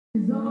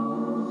is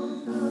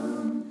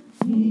awesome.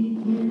 He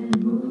can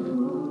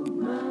move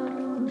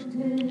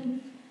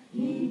mountains.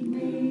 Keep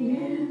me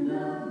in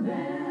the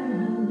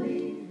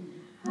valley.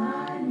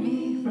 Hide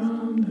me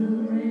from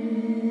the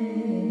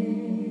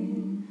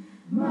rain.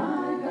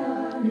 My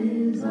God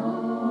is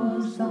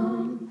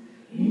awesome.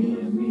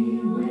 Heal me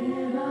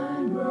when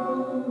I'm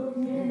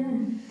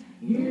broken.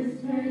 Give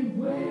strength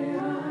where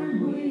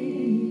I'm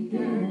weak.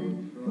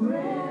 And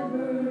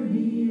forever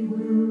He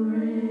will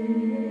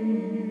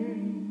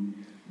reign.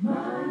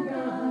 My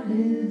God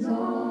is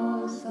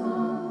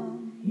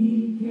awesome.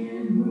 He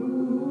can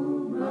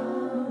move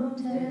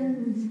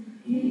mountains.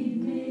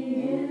 Keep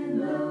me in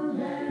the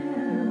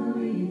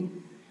valley.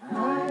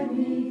 Hide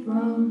me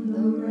from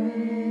the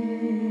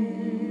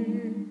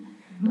rain.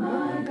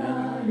 My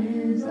God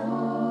is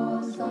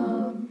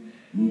awesome.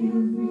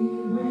 Heals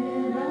me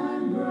when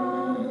I'm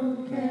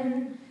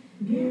broken.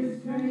 Give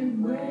strength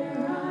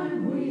where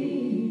I'm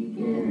weak.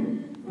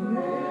 And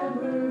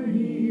forever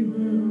He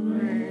will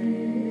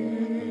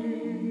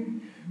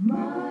reign.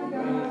 My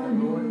God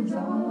is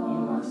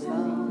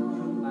awesome.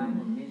 True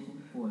Bible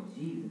Mission for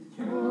Jesus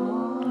Church.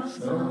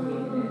 Awesome.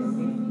 Located at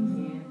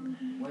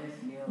 6010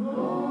 West Mill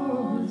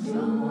Road,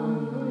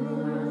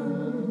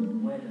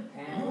 Awesome. where the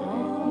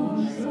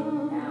pastor is E.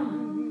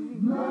 Allen.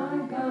 My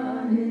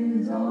God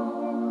is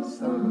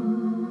awesome.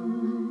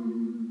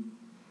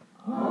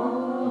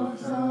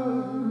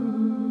 Awesome.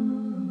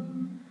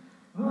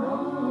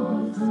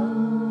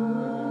 Awesome.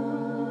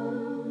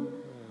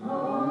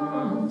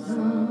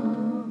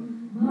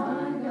 Awesome.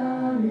 My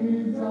God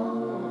is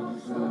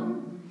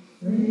awesome.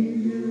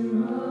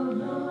 Savior of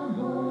the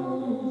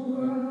whole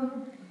world.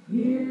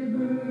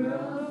 Giver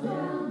of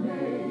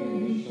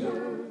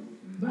salvation.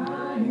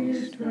 By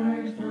His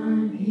stripes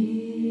I'm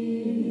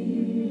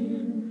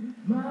healed.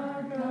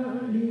 My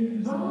God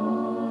is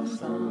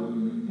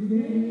awesome.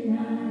 Today I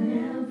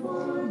am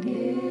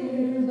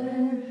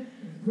forgiven.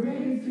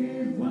 Grace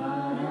is what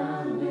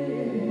I'm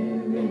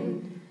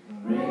living.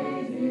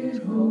 Praise His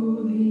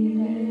holy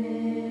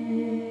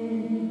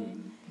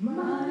name.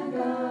 My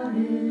God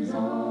is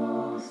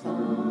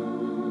awesome.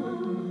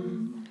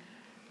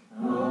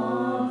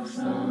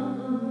 Awesome.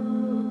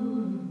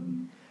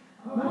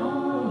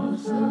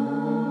 Awesome.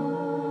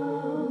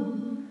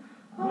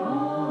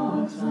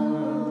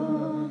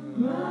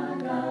 Awesome. My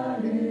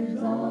God is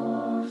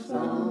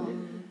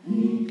awesome.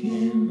 He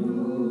can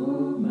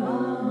move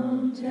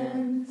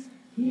mountains.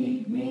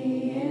 Keep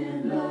me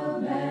in the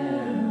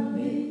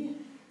valley.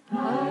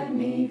 Hide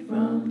me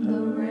from the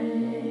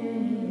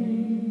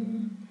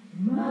rain.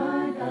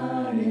 My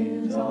God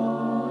is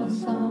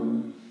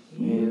awesome.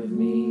 Heals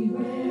me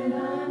when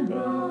I'm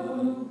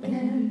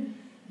broken.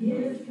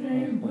 Give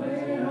strength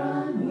where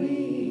I'm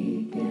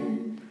weak.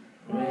 And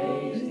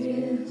praise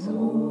His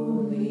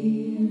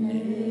holy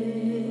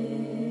name.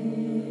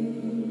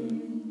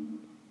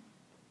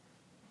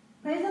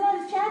 Praise the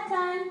Lord, it's chat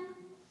time.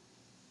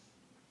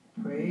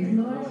 Praise Praise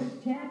the Lord,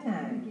 it's chat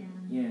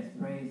time. Yes,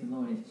 praise the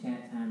Lord. It's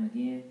chat time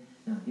again.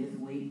 Now, this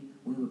week,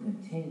 we will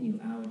continue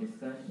our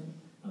discussion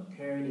of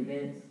current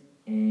events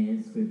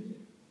and Scripture.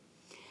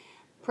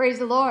 Praise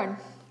the Lord.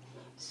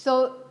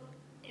 So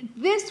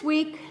this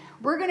week,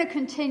 we're going to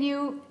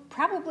continue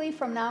probably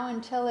from now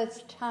until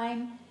it's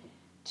time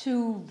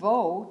to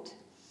vote.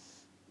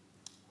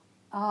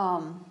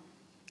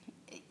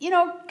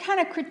 Kind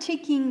of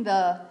critiquing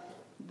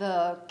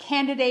the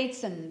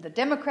candidates and the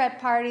Democrat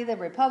Party, the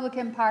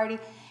Republican Party,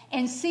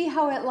 and see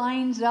how it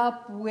lines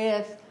up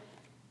with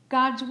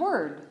God's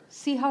Word.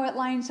 See how it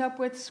lines up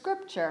with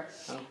Scripture.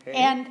 Okay.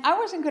 And I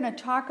wasn't going to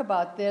talk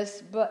about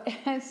this, but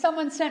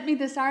someone sent me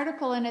this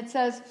article, and it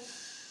says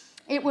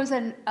it was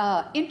an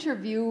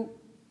interview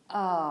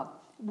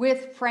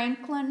with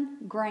Franklin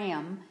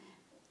Graham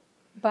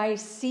by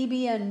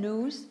CBN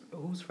News.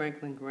 Who's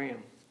Franklin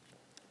Graham?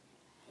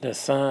 The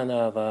son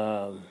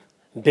of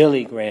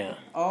Billy Graham.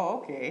 Oh,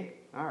 okay.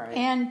 All right.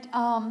 And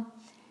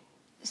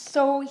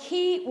so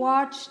he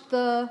watched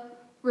the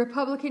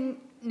Republican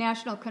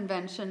National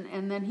Convention,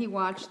 and then he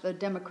watched the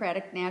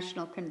Democratic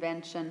National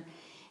Convention.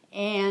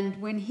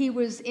 And when he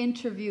was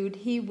interviewed,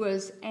 he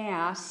was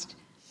asked,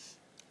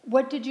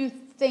 what did you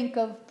think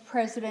of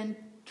President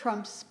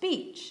Trump's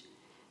speech,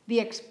 the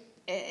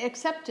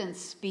acceptance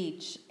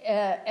speech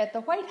at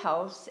the White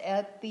House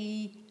at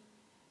the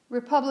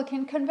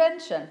Republican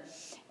Convention?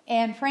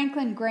 And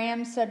Franklin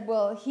Graham said,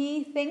 well,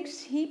 he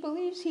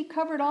believes he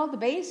covered all the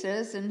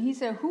bases. And he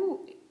said,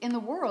 who in the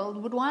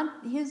world would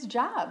want his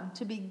job,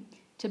 to be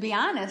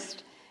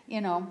honest,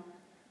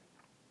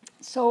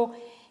 So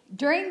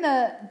during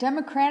the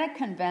Democratic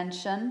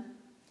Convention,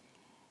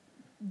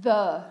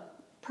 the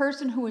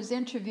person who was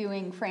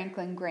interviewing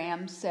Franklin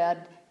Graham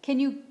said, can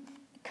you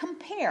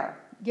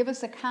give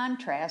us a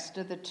contrast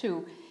of the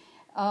two?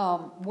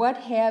 What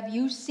have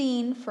you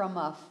seen from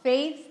a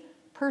faith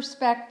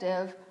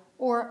perspective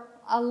or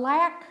a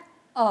lack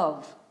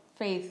of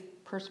faith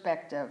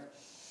perspective?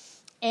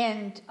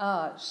 And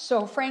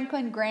so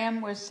Franklin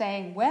Graham was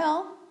saying,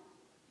 well,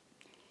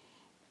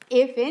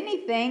 if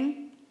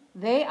anything,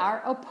 they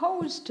are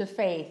opposed to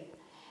faith.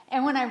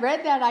 And when I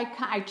read that,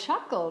 I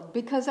chuckled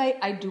because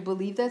I do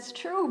believe that's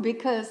true.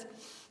 Because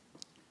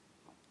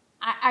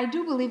I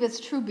do believe it's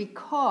true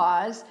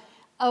because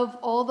of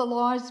all the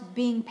laws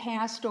being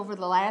passed over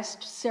the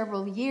last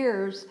several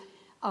years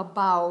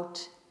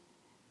about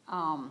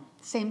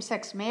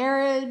same-sex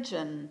marriage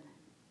and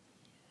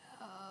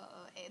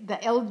the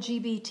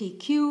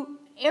LGBTQ,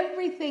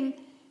 everything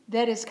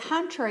that is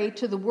contrary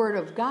to the Word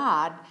of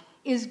God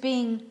is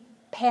being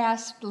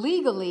passed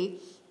legally,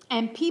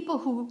 and people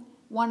who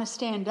want to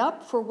stand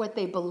up for what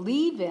they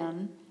believe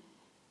in,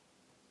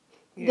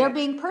 they're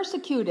being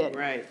persecuted.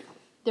 Right.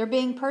 They're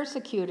being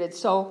persecuted.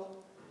 So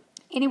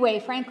anyway,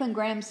 Franklin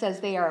Graham says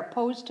they are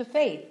opposed to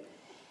faith.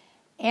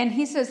 And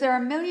he says there are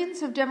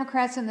millions of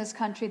Democrats in this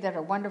country that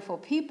are wonderful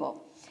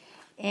people.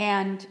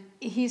 And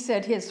he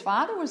said his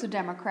father was a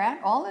Democrat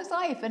all his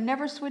life and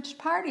never switched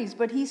parties,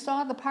 but he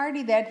saw the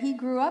party that he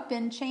grew up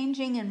in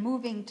changing and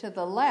moving to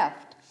the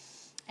left.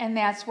 And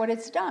that's what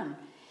it's done.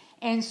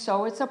 And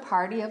so it's a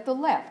party of the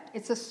left.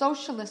 It's a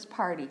socialist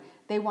party.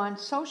 They want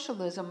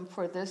socialism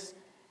for this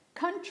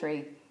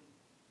country.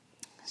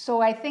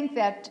 So I think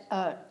that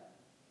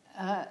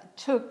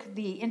took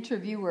the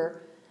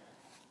interviewer,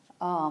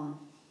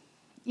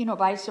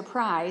 by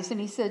surprise.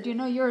 And he said,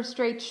 you're a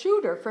straight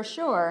shooter for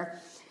sure.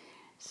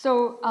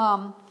 So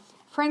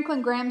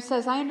Franklin Graham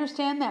says, I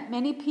understand that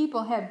many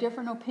people have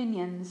different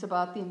opinions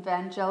about the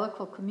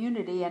evangelical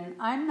community, and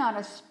I'm not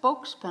a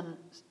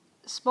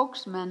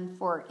spokesman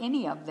for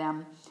any of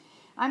them.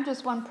 I'm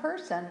just one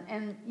person,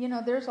 and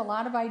there's a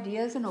lot of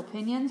ideas and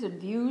opinions and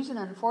views, and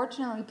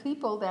unfortunately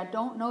people that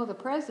don't know the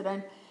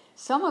president,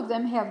 some of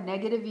them have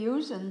negative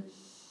views, and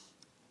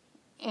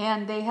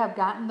they have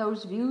gotten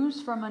those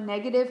views from a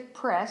negative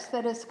press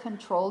that is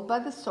controlled by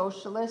the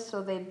socialists,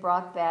 so they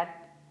brought that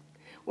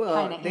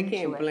they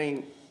can't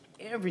blame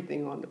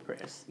everything on the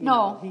press.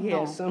 He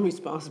has some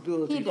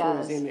responsibility for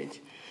his image.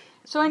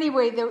 So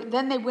anyway,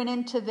 then they went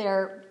into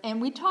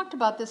and we talked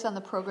about this on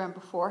the program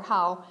before,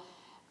 how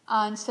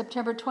on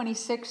September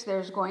 26th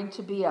there's going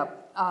to be a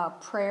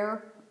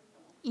prayer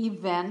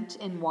event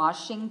in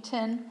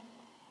Washington,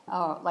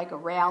 like a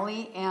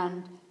rally,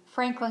 and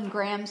Franklin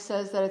Graham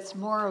says that it's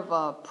more of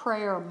a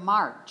prayer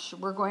march.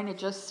 We're going to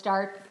just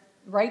start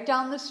right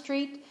down the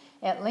street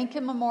at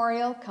Lincoln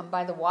Memorial, come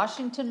by the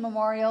Washington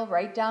Memorial,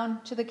 right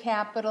down to the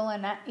Capitol,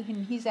 and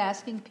he's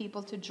asking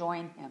people to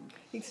join him.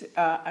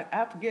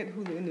 I forget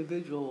who the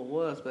individual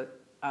was, but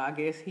I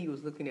guess he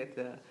was looking at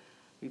the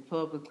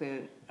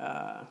Republican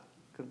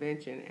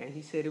convention, and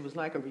he said it was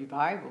like a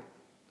revival.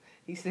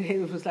 He said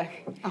it was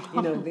like,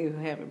 they were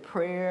having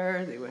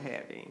prayer,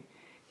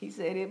 he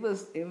said it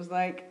was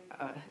like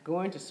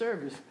going to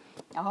service.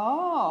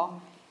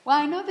 Oh, well,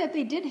 I know that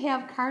they did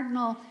have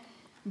Cardinal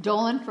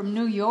Dolan from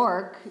New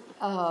York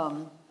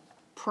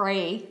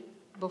pray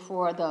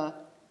before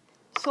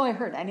so I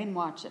heard, I didn't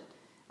watch it.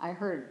 I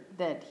heard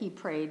that he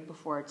prayed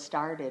before it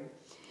started.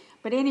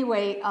 But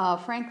anyway,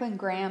 Franklin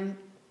Graham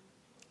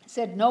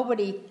said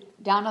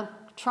Donald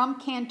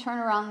Trump can't turn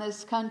around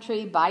this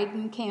country,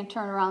 Biden can't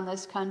turn around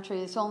this country,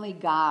 it's only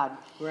God.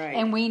 Right.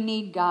 And we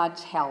need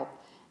God's help.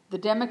 The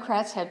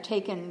Democrats have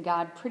taken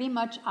God pretty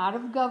much out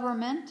of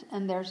government,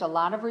 and there's a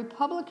lot of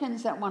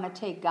Republicans that want to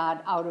take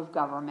God out of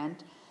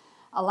government.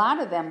 A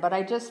lot of them, but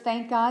I just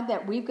thank God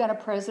that we've got a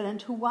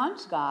president who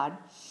wants God,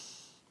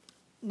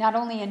 not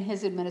only in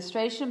his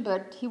administration,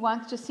 but he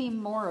wants to see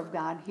more of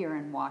God here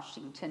in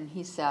Washington,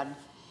 he said.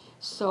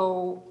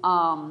 So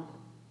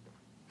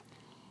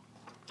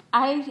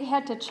I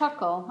had to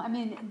chuckle. I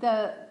mean,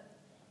 the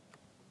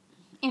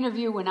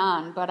interview went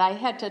on, but I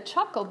had to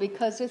chuckle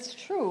because it's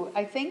true.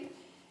 I think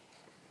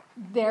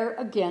they're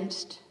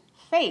against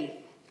faith.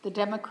 The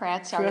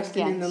Democrats are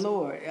trusting against. in the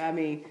Lord. I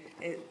mean,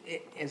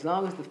 as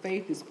long as the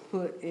faith is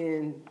put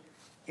in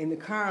the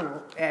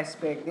carnal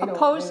aspect, they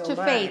opposed to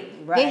faith.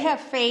 Right. They have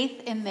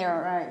faith in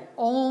their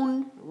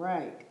own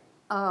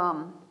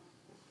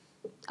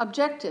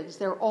objectives,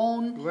 their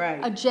own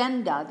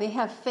agenda. They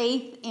have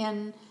faith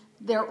in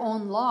their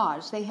own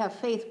laws. They have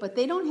faith, but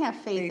they don't have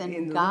faith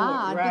in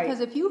God.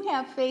 Because if you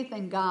have faith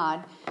in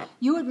God,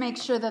 you would make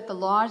sure that the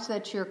laws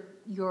that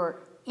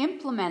you're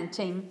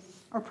implementing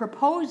or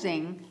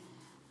proposing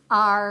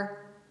are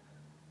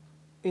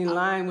in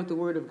line with the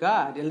Word of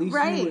God. At least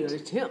you would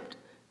attempt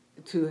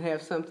to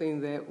have something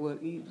that would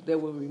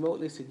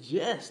remotely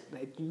suggest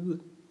that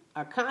you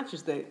are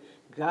conscious that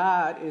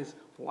God is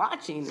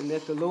watching and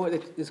that the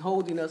Lord is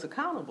holding us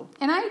accountable.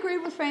 And I agree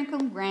with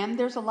Franklin Graham.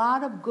 There's a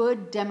lot of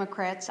good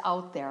Democrats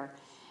out there.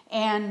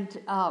 And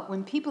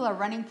when people are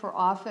running for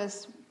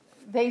office,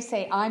 they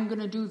say, I'm going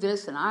to do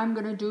this and I'm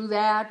going to do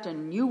that,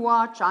 and you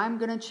watch, I'm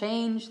going to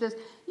change this.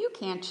 You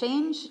can't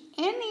change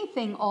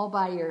anything all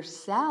by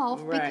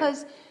yourself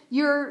because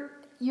you're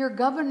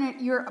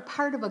a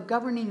part of a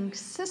governing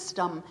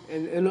system.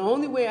 And the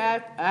only way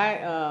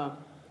I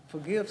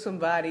forgive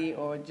somebody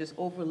or just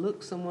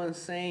overlook someone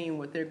saying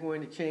what they're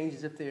going to change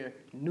is if they're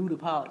new to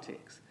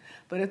politics.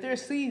 But if they're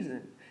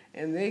seasoned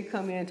and they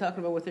come in talking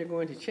about what they're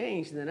going to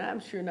change, then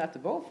I'm sure not to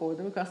vote for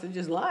them because they're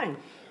just lying.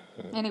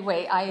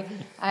 Anyway,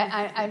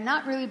 I'm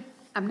not really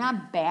I'm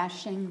not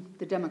bashing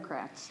the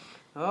Democrats.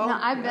 Oh, no,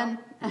 I've yeah.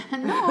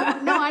 been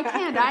no, I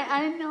can't.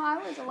 I know I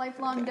was a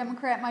lifelong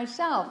Democrat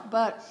myself,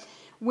 but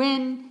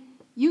when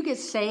you get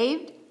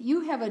saved,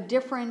 you have a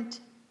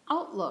different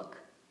outlook.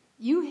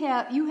 You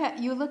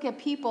look at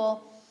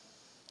people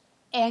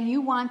and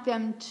you want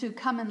them to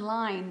come in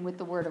line with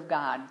the Word of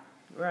God.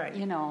 Right.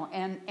 You know,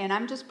 and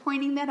I'm just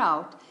pointing that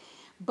out.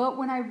 But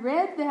when I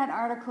read that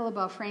article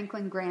about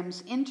Franklin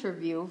Graham's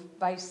interview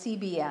by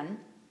CBN,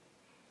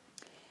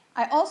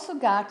 I also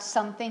got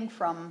something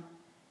from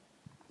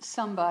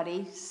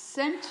somebody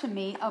sent to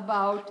me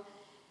about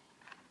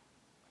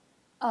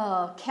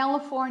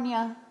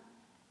California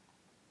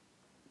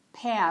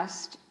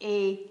passed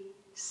a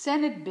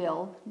Senate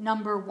bill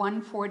number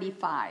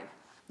 145.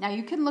 Now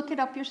you can look it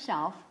up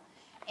yourself,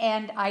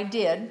 and I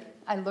did.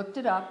 I looked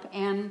it up,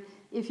 and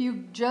if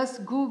you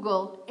just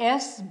Google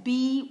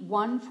SB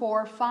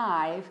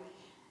 145,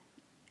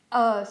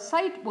 a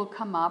site will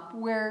come up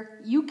where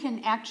you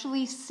can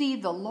actually see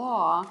the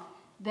law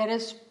that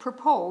is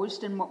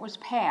proposed and what was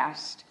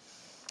passed.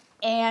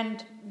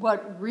 And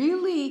what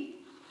really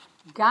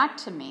got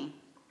to me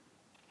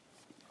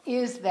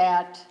is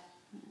that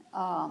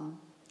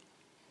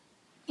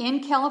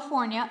in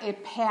California,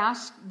 it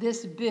passed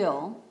this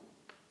bill,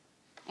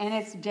 and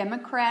it's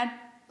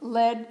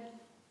Democrat-led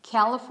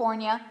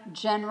California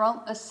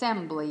General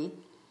Assembly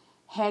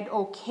had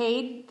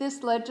okayed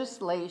this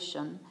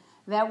legislation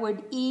that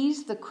would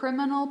ease the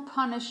criminal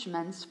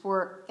punishments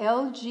for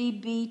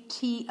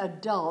LGBT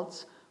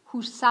adults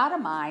who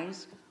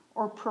sodomize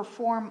or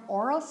perform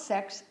oral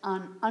sex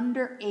on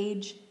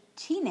underage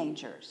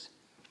teenagers.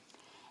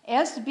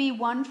 SB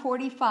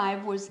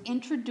 145 was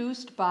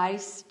introduced by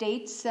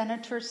State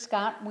Senator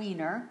Scott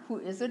Wiener, who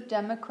is a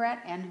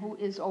Democrat and who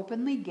is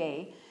openly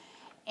gay,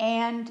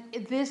 and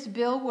this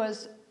bill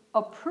was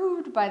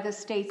approved by the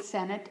State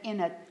Senate in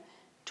a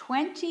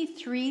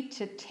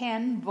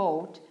 23-10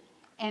 vote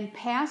and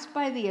passed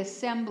by the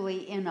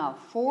Assembly in a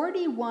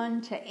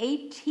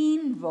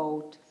 41-18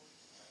 vote,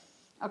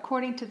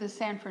 according to the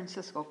San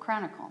Francisco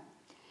Chronicle.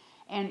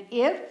 And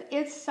if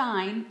it's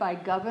signed by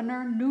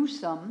Governor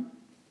Newsom,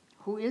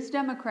 who is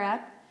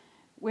Democrat,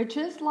 which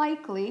is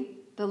likely,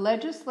 the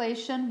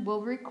legislation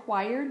will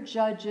require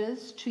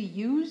judges to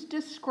use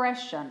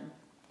discretion,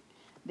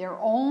 their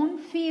own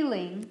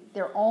feeling,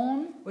 their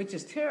own Which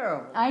is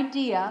terrible.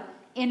 idea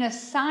in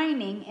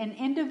assigning an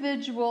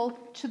individual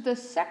to the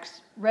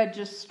sex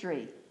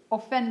registry,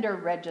 offender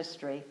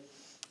registry,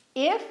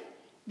 if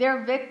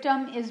their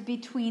victim is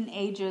between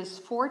ages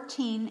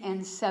 14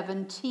 and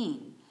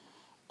 17,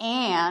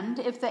 and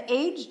if the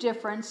age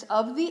difference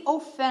of the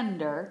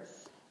offender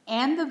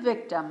and the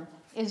victim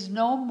is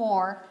no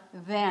more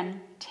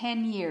than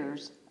 10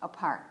 years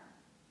apart.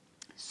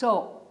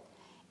 So,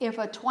 if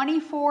a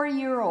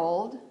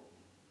 24-year-old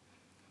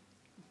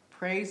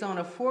Preys on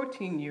a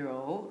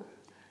 14-year-old.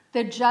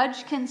 the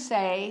judge can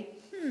say,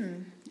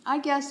 I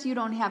guess you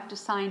don't have to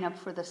sign up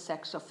for the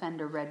sex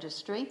offender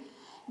registry,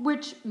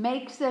 which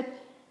makes it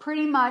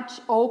pretty much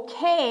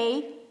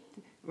okay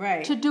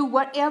Right. to do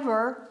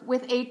whatever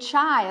with a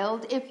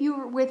child if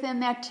you're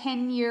within that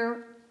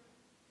 10-year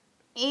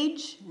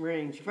age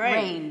range. Right.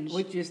 range.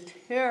 Which is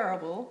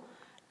terrible.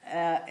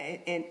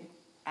 And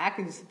I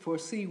can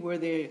foresee where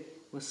they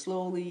will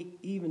slowly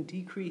even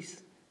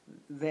decrease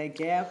that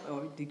gap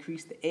or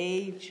decrease the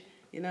age,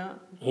 you know?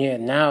 Yeah,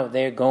 now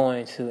they're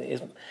going to,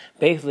 it's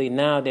basically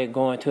now they're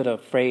going to the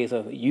phrase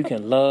of you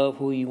can love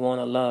who you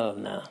want to love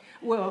now.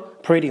 Well,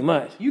 Pretty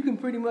much. you can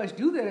pretty much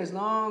do that as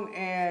long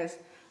as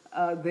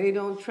they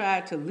don't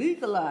try to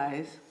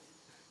legalize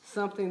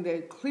something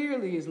that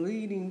clearly is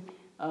leading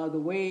the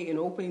way and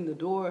opening the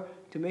door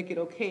to make it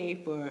okay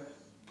for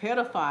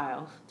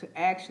pedophiles to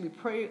actually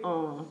prey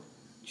on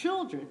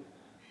children.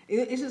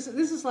 This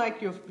is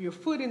like your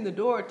foot in the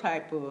door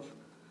type of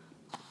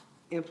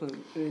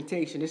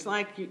implementation. It's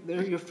like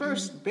they're your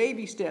first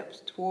baby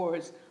steps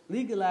towards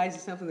legalizing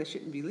something that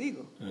shouldn't be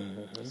legal.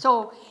 Mm-hmm.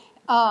 So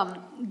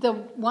the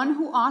one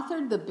who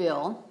authored the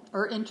bill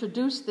or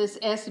introduced this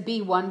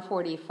SB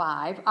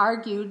 145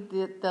 argued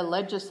that the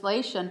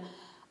legislation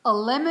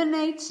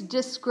eliminates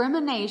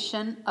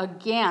discrimination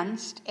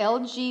against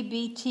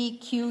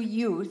LGBTQ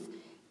youth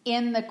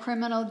in the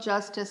criminal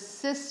justice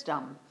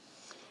system.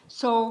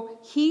 So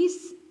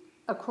he's,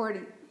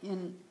 according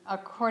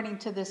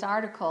to this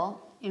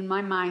article, in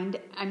my mind,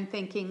 I'm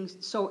thinking,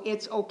 so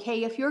it's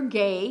okay if you're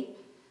gay,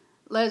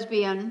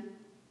 lesbian.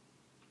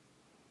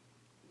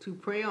 To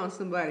prey on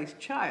somebody's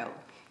child.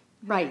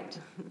 Right.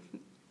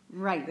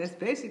 Right. That's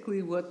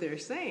basically what they're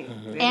saying.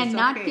 Mm-hmm. That And it's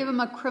not okay. give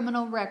them a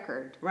criminal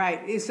record. Right.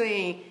 It's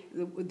saying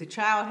the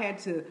child had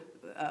to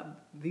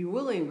be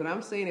willing, but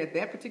I'm saying at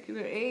that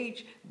particular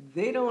age,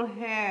 they don't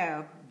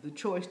have the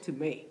choice to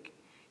make.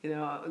 You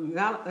know,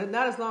 not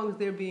as long as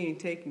they're being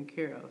taken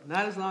care of.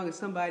 Not as long as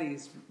somebody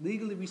is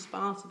legally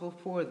responsible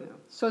for them.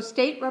 So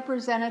State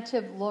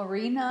Representative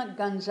Lorena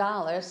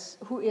Gonzalez,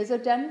 who is a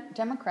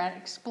Democrat,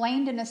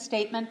 explained in a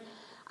statement,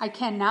 I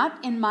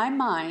cannot in my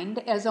mind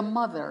as a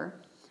mother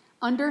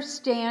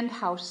understand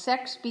how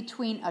sex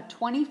between a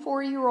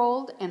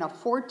 24-year-old and a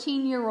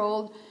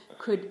 14-year-old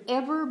could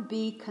ever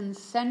be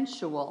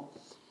consensual.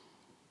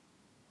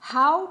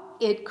 How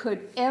it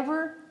could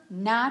ever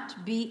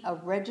not be a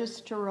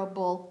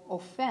registerable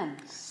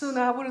offense. So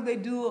now what do they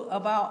do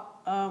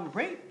about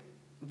rape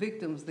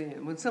victims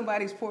then? When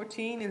somebody's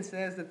 14 and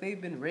says that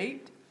they've been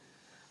raped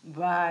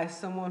by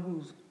someone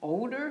who's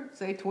older,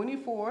 say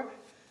 24,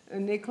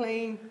 and they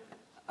claim,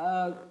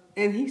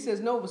 and he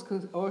says no, it was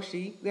or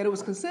she, that it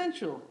was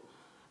consensual.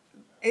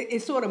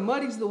 It sort of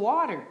muddies the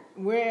water,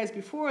 whereas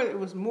before it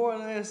was more or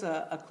less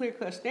a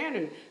clear-cut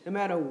standard. No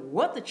matter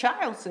what the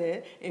child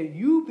said, if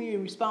you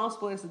being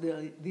responsible as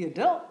the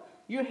adult,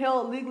 you're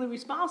held legally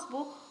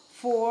responsible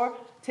for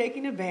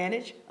taking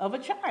advantage of a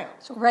child.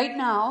 So right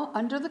now,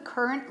 under the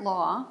current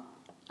law,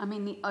 I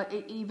mean,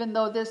 even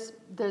though this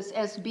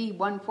SB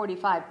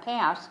 145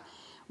 passed,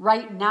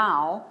 right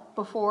now,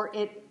 before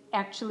it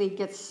actually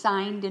gets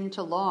signed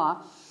into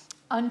law,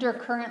 under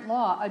current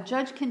law, a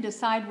judge can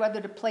decide whether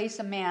to place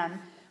a man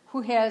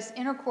who has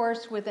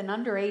intercourse with an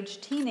underage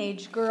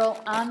teenage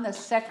girl on the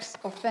sex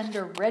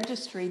offender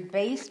registry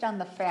based on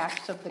the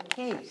facts of the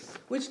case.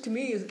 Which to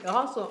me is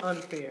also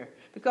unfair,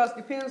 because it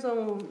depends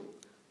on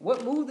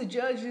what mood the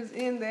judge is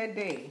in that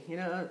day. You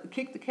know,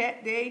 kick the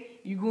cat day,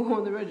 you go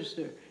on the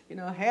register. You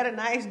know, had a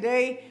nice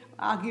day,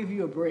 I'll give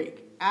you a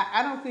break.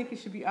 I don't think it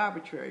should be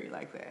arbitrary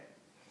like that.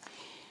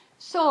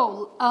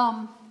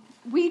 So,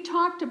 we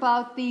talked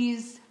about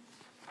these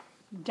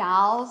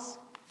dolls.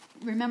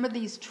 Remember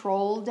these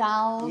troll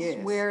dolls?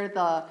 Yes. Where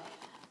the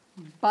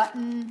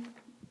button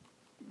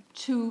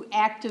to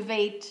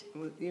activate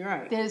You're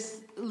right.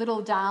 this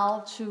little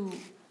doll to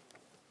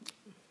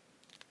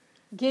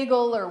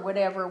giggle or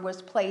whatever was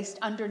placed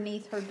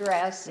underneath her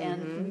dress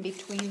and in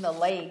between the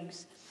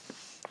legs.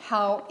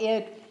 How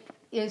it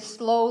is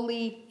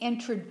slowly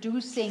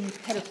introducing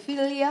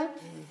pedophilia.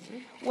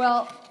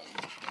 Well,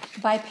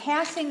 by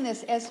passing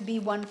this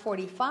SB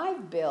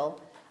 145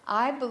 bill,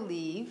 I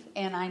believe,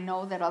 and I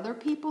know that other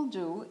people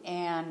do,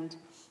 and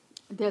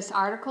this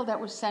article that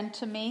was sent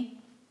to me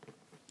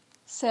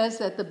says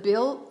that the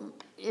bill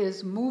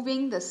is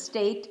moving the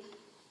state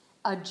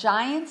a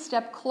giant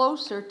step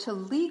closer to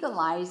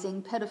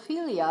legalizing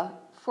pedophilia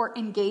for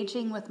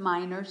engaging with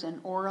minors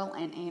in oral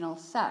and anal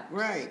sex.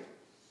 Right.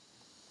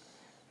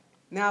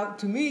 Now,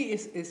 to me,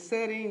 it's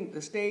setting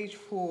the stage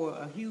for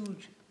a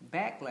huge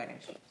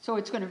backlash. So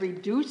it's going to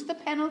reduce the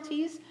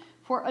penalties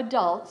for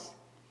adults,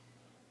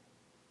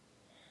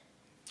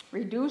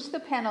 reduce the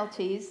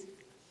penalties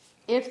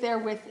if they're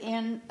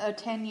within a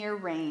 10-year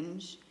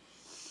range.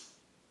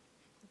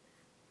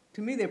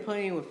 To me, they're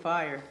playing with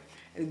fire.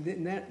 And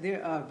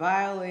they're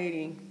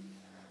violating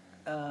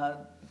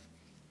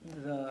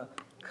the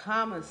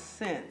common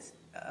sense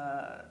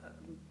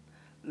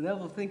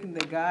level of thinking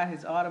that God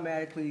has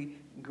automatically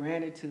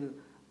granted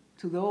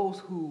to those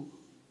who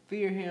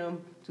fear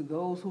him, to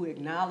those who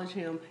acknowledge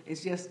him.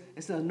 It's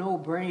a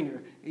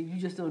no-brainer. You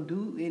just don't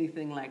do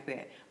anything like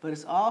that. But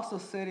it's also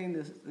setting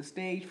the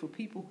stage for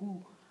people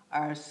who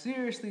are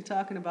seriously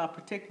talking about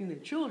protecting their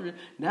children.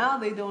 Now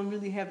they don't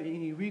really have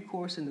any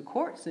recourse in the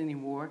courts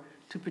anymore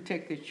to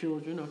protect their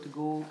children or to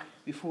go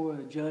before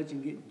a judge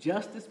and get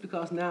justice,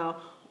 because now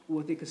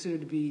what they consider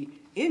to be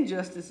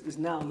injustice is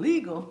now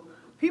legal.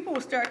 People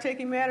will start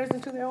taking matters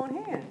into their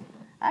own hand.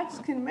 I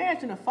just can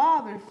imagine a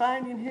father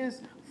finding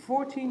his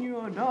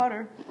 14-year-old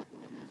daughter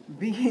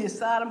being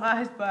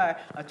sodomized by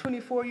a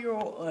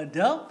 24-year-old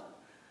adult,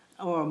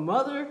 or a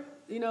mother,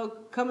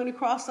 coming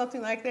across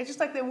something like that. Just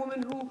like that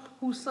woman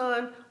whose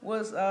son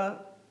was, I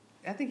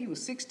think he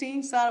was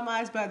 16,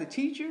 sodomized by the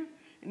teacher.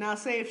 And I'll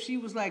say if she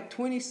was like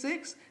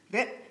 26,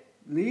 that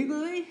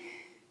legally,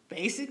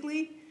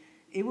 basically,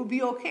 it would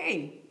be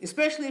okay.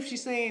 Especially if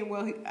she's saying,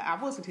 well, I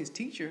wasn't his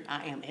teacher.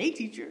 I am a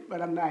teacher,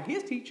 but I'm not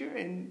his teacher.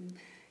 And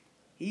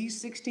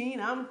he's 16,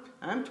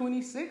 I'm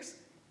 26.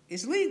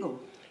 It's legal.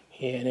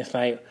 Yeah, and it's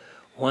like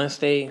once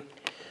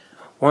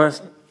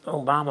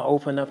Obama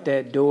opened up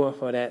that door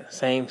for that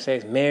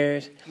same-sex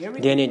marriage,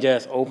 then it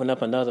just opened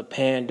up another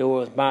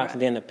Pandora's box. Right.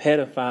 And then the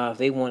pedophiles,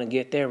 they want to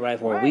get their rights.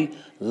 Well, we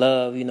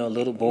love,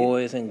 little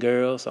boys and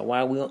girls. So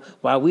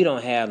why we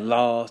don't have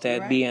laws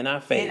that be in our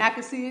favor? And I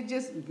can see it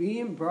just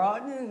being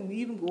broadened and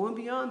even going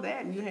beyond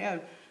that. And you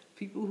have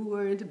people who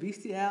are into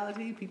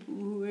bestiality, people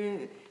who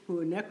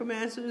are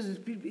necromancers.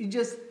 You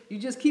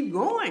just keep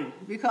going,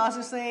 because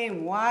they're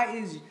saying, why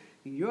is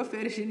your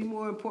fetish any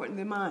more important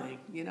than mine?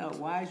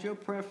 Why is your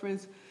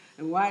preference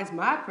and why is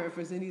my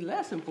preference any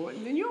less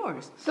important than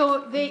yours?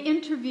 So they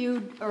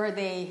interviewed, or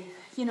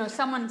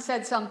someone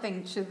said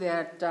something to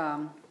that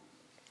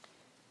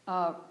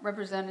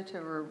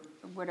representative or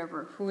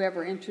whatever,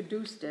 whoever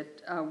introduced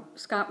it,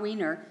 Scott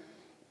Wiener,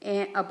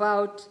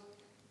 about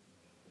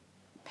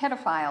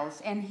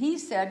pedophiles. And he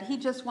said he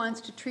just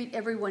wants to treat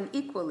everyone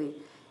equally.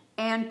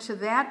 And to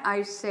that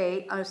I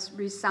say a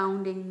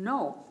resounding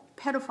no.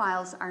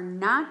 Pedophiles are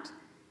not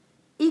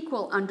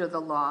equal under the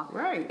law.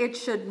 Right. It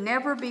should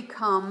never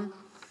become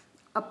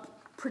a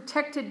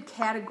protected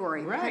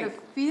category. Right.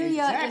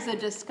 Pedophilia is Exactly. a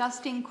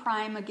disgusting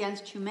crime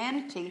against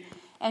humanity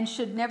and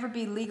should never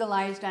be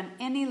legalized on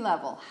any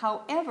level.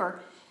 However,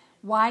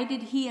 why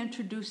did he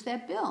introduce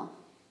that bill?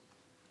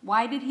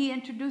 Why did he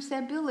introduce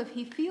that bill if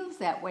he feels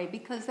that way?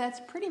 Because that's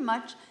pretty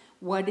much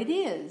what it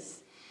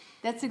is.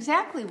 That's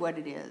exactly what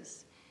it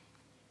is.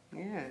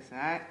 Yes,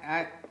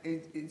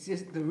 it's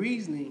just the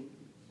reasoning.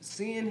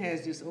 Sin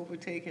has just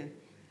overtaken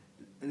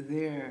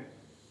their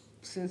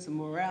sense of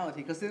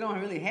morality because they don't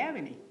really have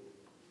any.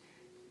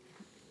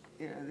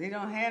 You know, they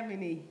don't have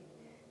any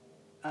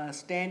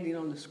standing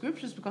on the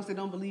scriptures because they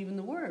don't believe in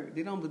the word.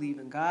 They don't believe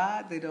in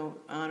God. They don't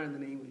honor the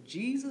name of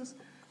Jesus.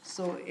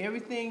 So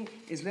everything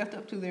is left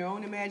up to their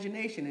own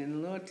imagination. And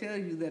the Lord tells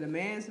you that a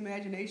man's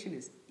imagination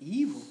is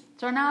evil.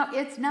 So now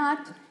it's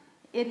not,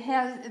 it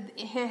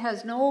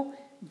has no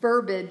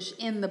verbiage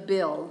in the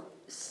bill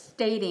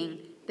stating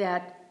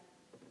that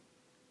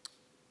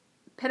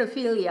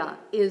pedophilia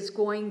is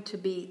going to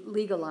be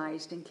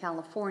legalized in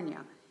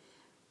California.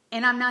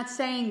 And I'm not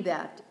saying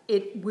that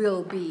it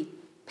will be,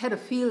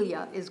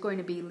 pedophilia is going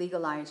to be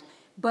legalized,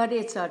 but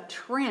it's a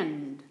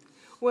trend.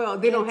 Well,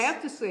 they don't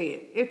have to say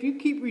it. If you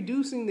keep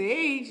reducing the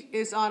age,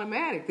 it's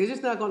automatic. They're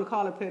just not going to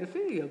call it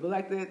pedophilia. But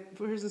like that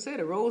person said,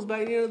 a rose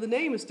by the end of the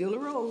name is still a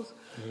rose.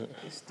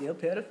 It's still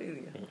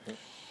pedophilia.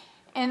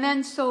 And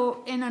then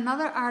so in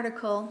another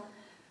article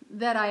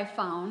that I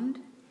found,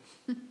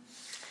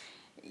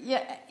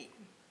 yeah,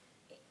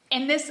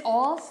 and this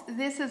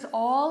is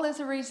all as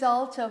a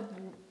result of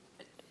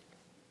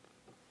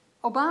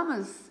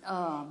Obama's.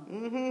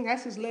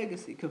 That's his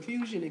legacy: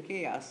 confusion and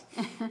chaos.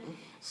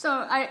 So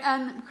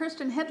on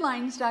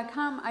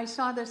ChristianHeadlines.com, I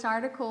saw this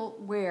article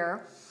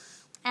where,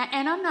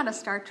 and I'm not a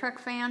Star Trek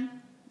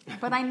fan,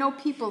 but I know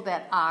people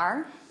that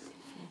are.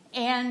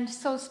 And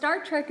so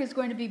Star Trek is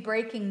going to be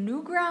breaking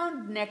new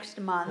ground next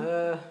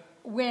month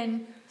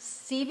when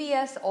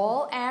CBS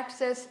All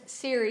Access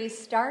series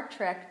Star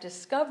Trek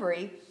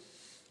Discovery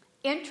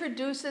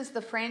introduces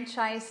the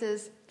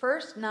franchise's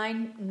first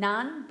 9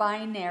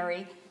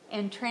 non-binary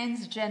and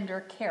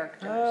transgender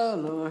characters. Oh,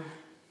 Lord.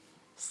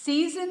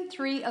 Season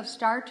 3 of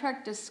Star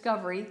Trek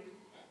Discovery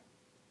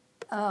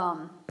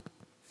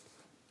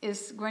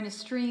is going to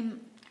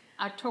stream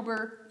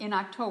in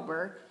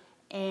October,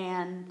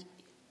 and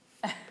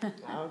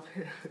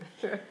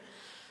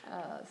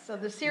so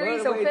the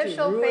series'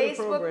 official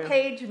Facebook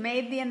page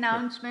made the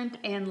announcement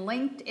and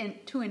linked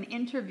to an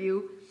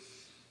interview,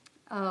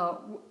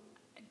 to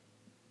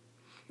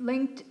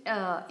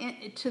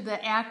the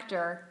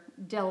actor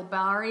Del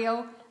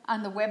Barrio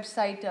on the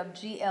website of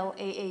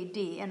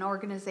GLAAD, an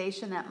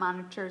organization that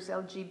monitors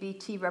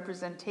LGBT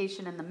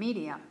representation in the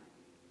media.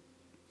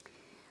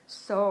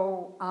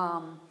 So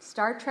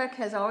Star Trek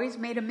has always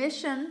made a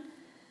mission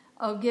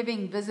of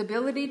giving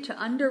visibility to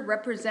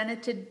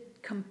underrepresented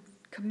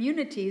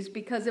communities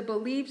because it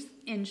believes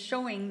in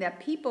showing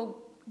that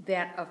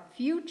a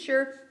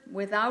future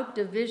without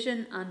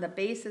division on the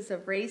basis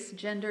of race,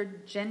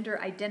 gender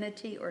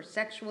identity, or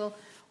sexual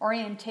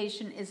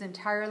orientation is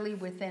entirely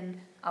within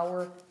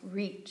our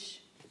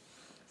reach,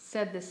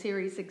 said the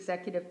series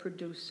executive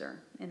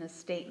producer in a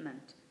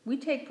statement. We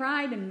take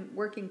pride in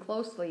working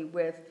closely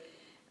with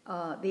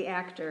the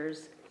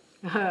actors.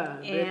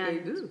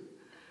 They do.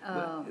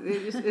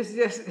 It's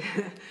just,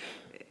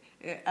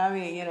 I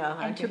mean, you know.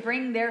 And to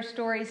bring their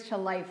stories to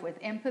life with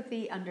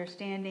empathy,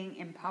 understanding,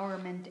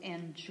 empowerment,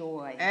 and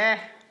joy.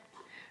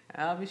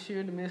 I'll be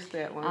sure to miss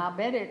that one. I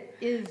bet it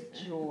is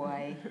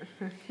joy.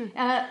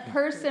 A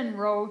person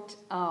wrote,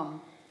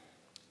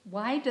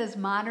 why does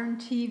modern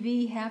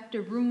TV have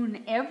to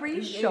ruin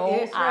every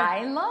show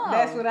I love?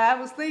 That's what I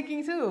was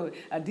thinking too.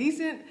 A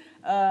decent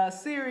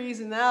series,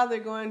 and now they're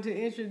going to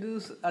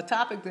introduce a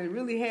topic that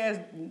really has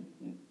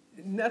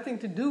nothing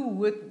to do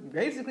with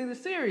basically the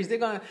series. They're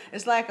gonna.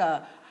 It's like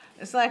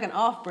an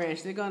off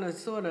branch. They're gonna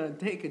sort of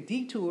take a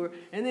detour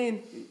and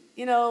then,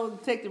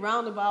 take the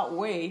roundabout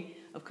way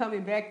of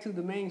coming back to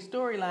the main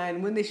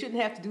storyline when they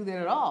shouldn't have to do that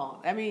at all.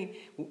 I mean,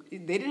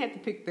 they didn't have to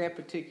pick that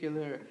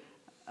particular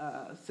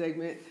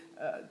segment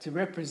to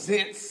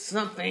represent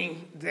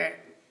something that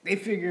they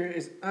figure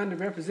is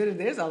underrepresented.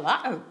 There's a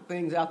lot of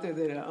things out there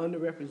that are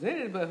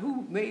underrepresented, but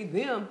who made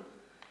them,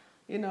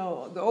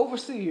 the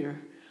overseer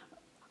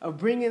of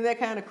bringing that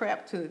kind of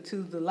crap to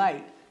the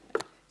light?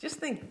 Just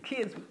think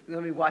kids are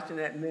going to be watching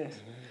that mess.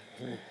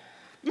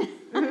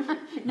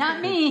 Not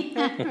me.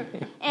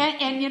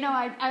 and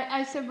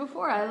I said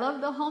before, I love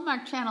the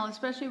Hallmark Channel,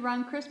 especially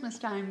around Christmas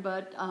time,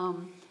 but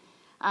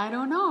I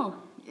don't know.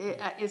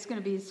 It's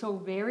going to be so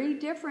very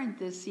different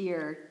this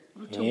year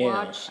to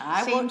watch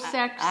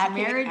same-sex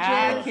marriages.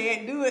 I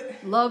can't do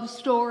it. Love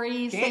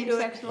stories,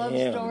 same-sex love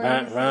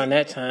stories. Around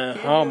that time,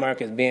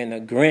 Hallmark is being the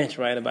Grinch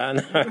right about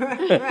now.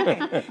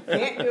 Right.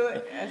 Can't do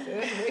it. That's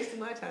a waste of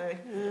my time.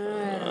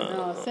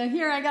 So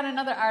here I got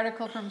another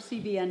article from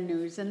CBN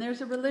News, and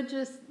there's a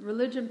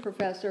religion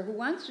professor who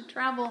wants to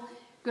travel,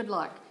 good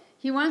luck,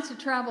 he wants to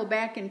travel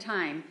back in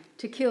time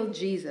to kill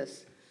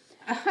Jesus.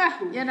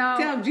 You know,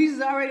 Tell them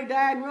Jesus already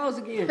died and rose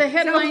again. The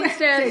headline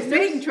says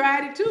Satan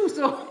tried it too.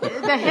 So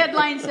the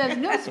headline says,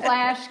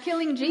 "Newsflash: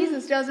 Killing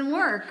Jesus doesn't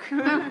work."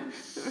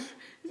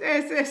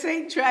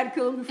 Satan tried to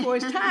kill him before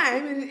his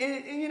time,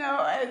 and you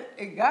know,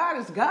 and God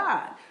is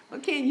God.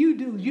 What can you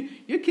do?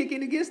 You're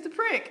kicking against the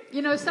prick.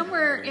 You know,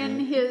 somewhere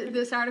in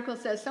this article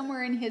says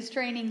somewhere in his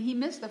training he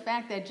missed the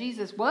fact that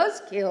Jesus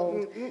was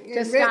killed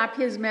to stop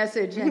his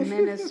message and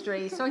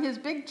ministry. So his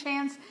big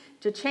chance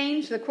to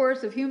change the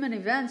course of human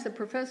events, the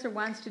professor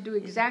wants to do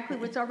exactly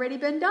what's already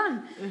been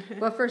done.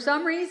 But for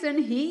some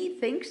reason, he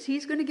thinks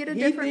he's going to get a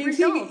different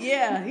result.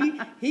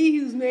 He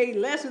who's made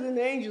lesser than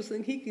the angels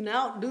thinks he can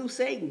outdo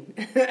Satan.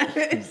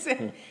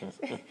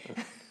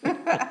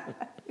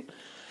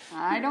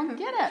 I don't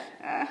get it.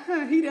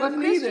 He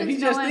doesn't either. He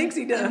just thinks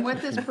he does. And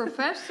what this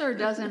professor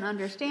doesn't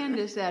understand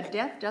is that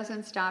death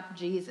doesn't stop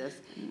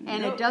Jesus,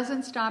 and it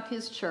doesn't stop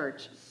his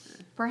church.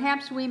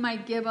 Perhaps we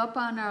might give up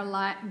our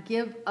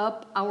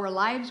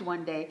lives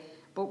one day,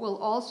 but we'll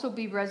also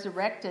be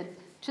resurrected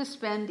to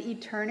spend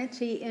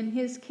eternity in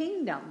his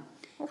kingdom.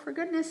 Well, for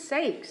goodness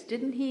sakes,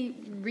 didn't he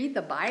read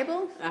the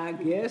Bible? I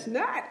guess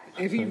not.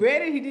 If he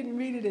read it, he didn't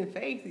read it in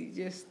faith. He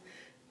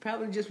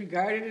probably just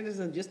regarded it as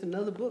just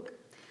another book.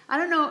 I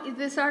don't know.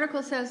 This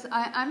article says,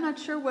 I'm not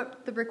sure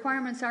what the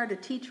requirements are to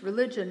teach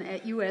religion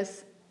at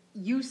UCSB,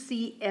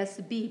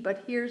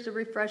 but here's a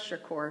refresher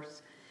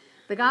course.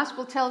 The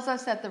gospel tells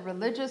us that the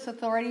religious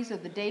authorities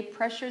of the day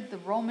pressured the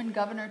Roman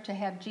governor to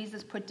have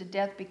Jesus put to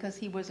death because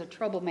he was a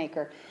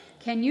troublemaker.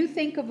 Can you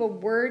think of a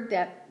word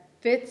that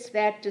fits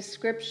that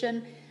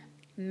description?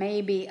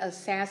 Maybe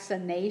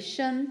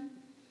assassination?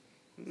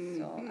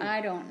 So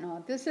I don't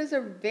know. This is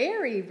a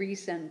very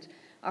recent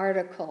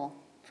article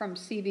from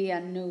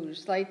CBN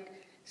News, like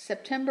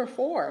September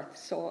 4th.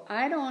 So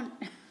I don't...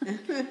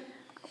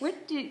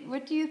 What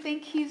do you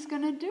think he's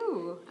going to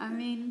do? I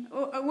mean...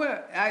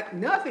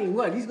 nothing.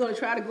 What? He's going to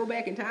try to go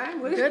back in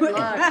time? Good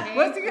luck,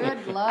 Hank.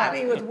 Good luck. I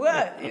mean, with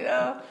what? You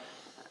know?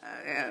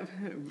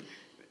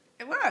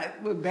 What?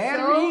 With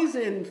batteries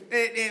and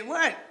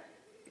what?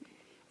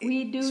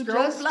 We do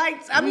strobe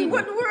lights? I mean,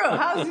 what in the world?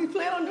 How does he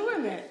plan on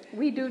doing that?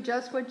 We do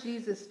just what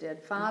Jesus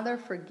did. Father,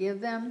 forgive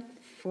them,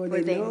 for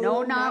they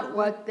know not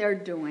what they're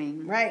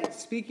doing. Right.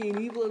 Speaking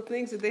evil of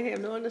things that they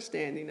have no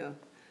understanding of.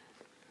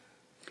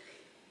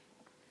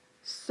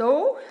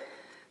 So,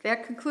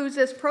 that concludes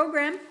this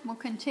program. We'll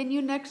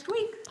continue next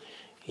week.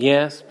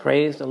 Yes,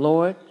 praise the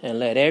Lord, and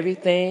let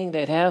everything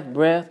that hath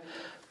breath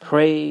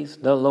praise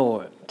the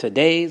Lord.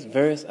 Today's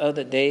verse of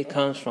the day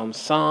comes from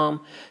Psalm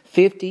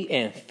 50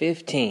 and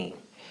 15.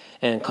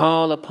 And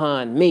call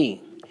upon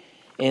me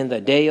in the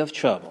day of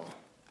trouble.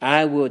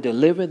 I will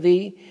deliver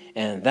thee,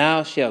 and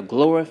thou shalt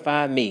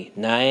glorify me.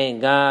 Now,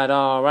 ain't God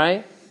all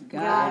right?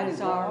 God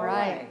is all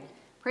right.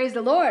 Praise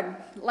the Lord.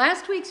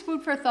 Last week's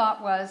food for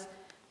thought was,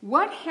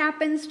 what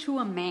happens to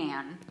a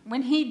man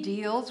when he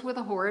deals with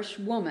a whorish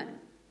woman?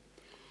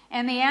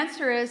 And the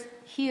answer is,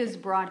 he is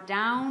brought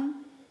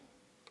down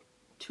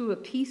to a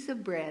piece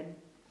of bread.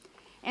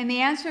 And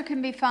the answer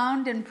can be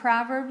found in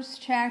Proverbs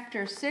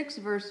chapter 6,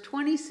 verse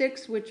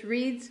 26, which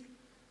reads,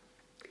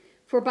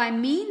 For by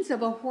means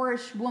of a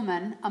whorish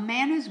woman, a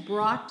man is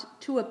brought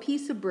to a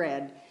piece of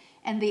bread,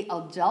 and the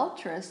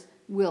adulteress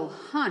will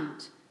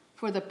hunt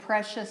for the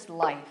precious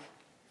life.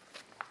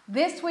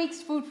 This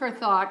week's food for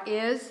thought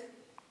is,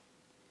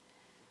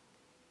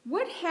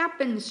 what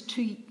happens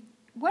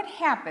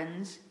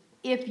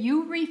if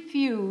you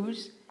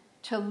refuse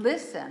to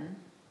listen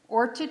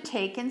or to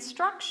take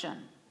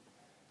instruction?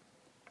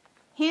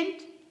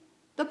 Hint,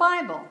 the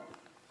Bible.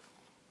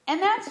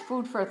 And that's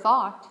food for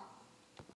thought.